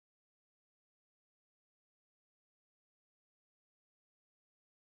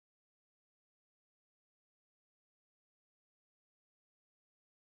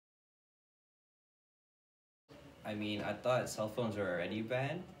I mean, I thought cell phones were already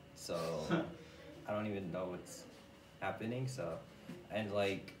banned, so I don't even know what's happening. So, and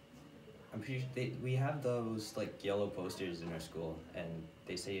like, I'm pretty sure we have those like yellow posters in our school, and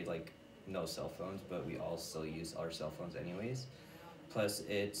they say like no cell phones, but we all still use our cell phones anyways. Plus,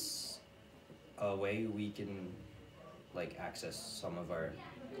 it's a way we can like access some of our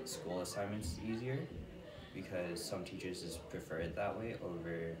school assignments easier because some teachers just prefer it that way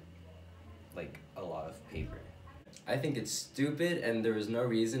over like a lot of paper. I think it's stupid and there was no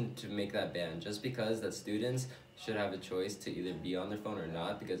reason to make that ban just because that students should have a choice to either be on their phone or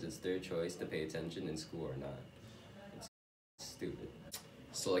not because it's their choice to pay attention in school or not. It's stupid.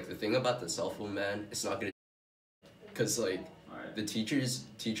 So like the thing about the cell phone ban, it's not gonna, cause like the teachers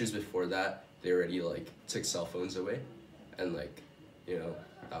before that, they already like took cell phones away, and like, you know,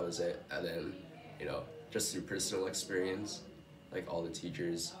 that was it. And then, you know, just through personal experience, like all the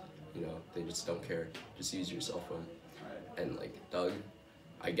teachers, you know, they just don't care. Just use your cell phone. And like Doug,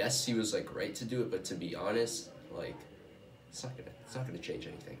 I guess he was like right to do it, but to be honest, like it's not gonna change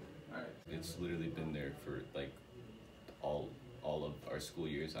anything. It's literally been there for like all of our school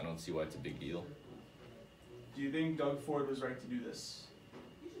years. I don't see why it's a big deal. Do you think Doug Ford was right to do this?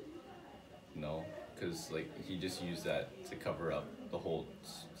 No, because like he just used that to cover up the whole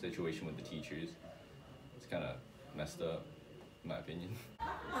situation with the teachers. It's kind of messed up, in my opinion.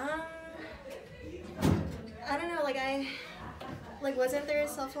 I don't know, wasn't there a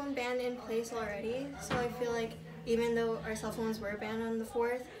cell phone ban in place already? So I feel like even though our cell phones were banned on the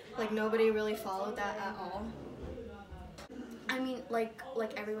 4th, like nobody really followed that at all. I mean, like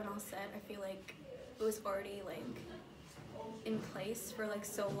everyone else said, I feel like it was already like in place for like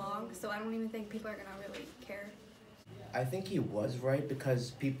so long, so I don't even think people are gonna really care. I think he was right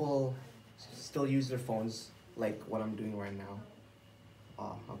because people still use their phones like what I'm doing right now.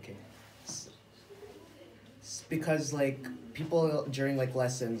 Okay. Because like people during like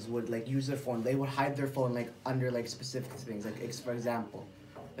lessons would like use their phone. They would hide their phone like under like specific things. Like for example,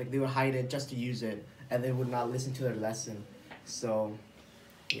 like they would hide it just to use it, and they would not listen to their lesson. So,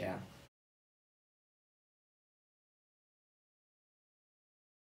 yeah.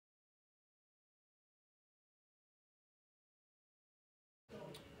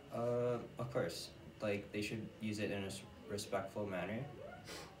 Of course, like they should use it in a respectful manner,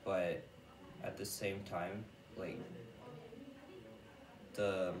 but at the same time, like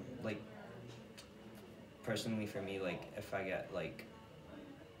personally for me, like if I get like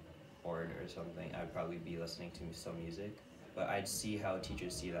bored or something, I'd probably be listening to some music. But I'd see how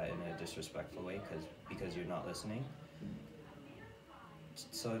teachers see that in a disrespectful way because you're not listening.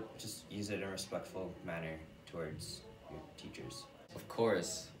 So just use it in a respectful manner towards your teachers. Of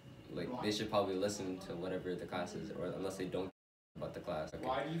course, like they should probably listen to whatever the class is, or unless they don't about the class. Okay.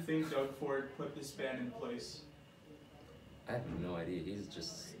 Why do you think Doug Ford put this ban in place? I have no idea. He's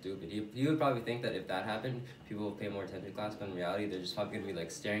just stupid. He would probably think that if that happened, people would pay more attention to class, but in reality, they're just probably going to be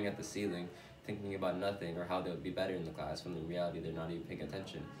like staring at the ceiling, thinking about nothing or how they would be better in the class, when in reality, they're not even paying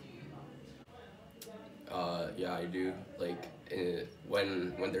attention. Yeah, I do. Like,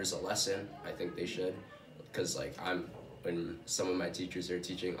 when there's a lesson, I think they should, because like when some of my teachers are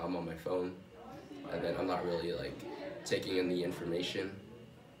teaching, I'm on my phone, and then I'm not really like taking in the information,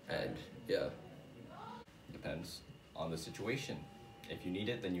 and yeah. Depends on the situation. If you need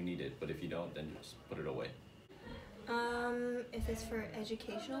it, then you need it, but if you don't, then you just put it away. If it's for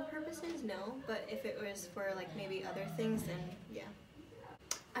educational purposes, no, but if it was for like maybe other things, then yeah.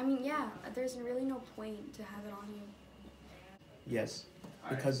 I mean, yeah, there's really no point to have it on you. Yes,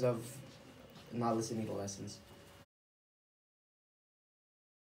 because of not listening to lessons.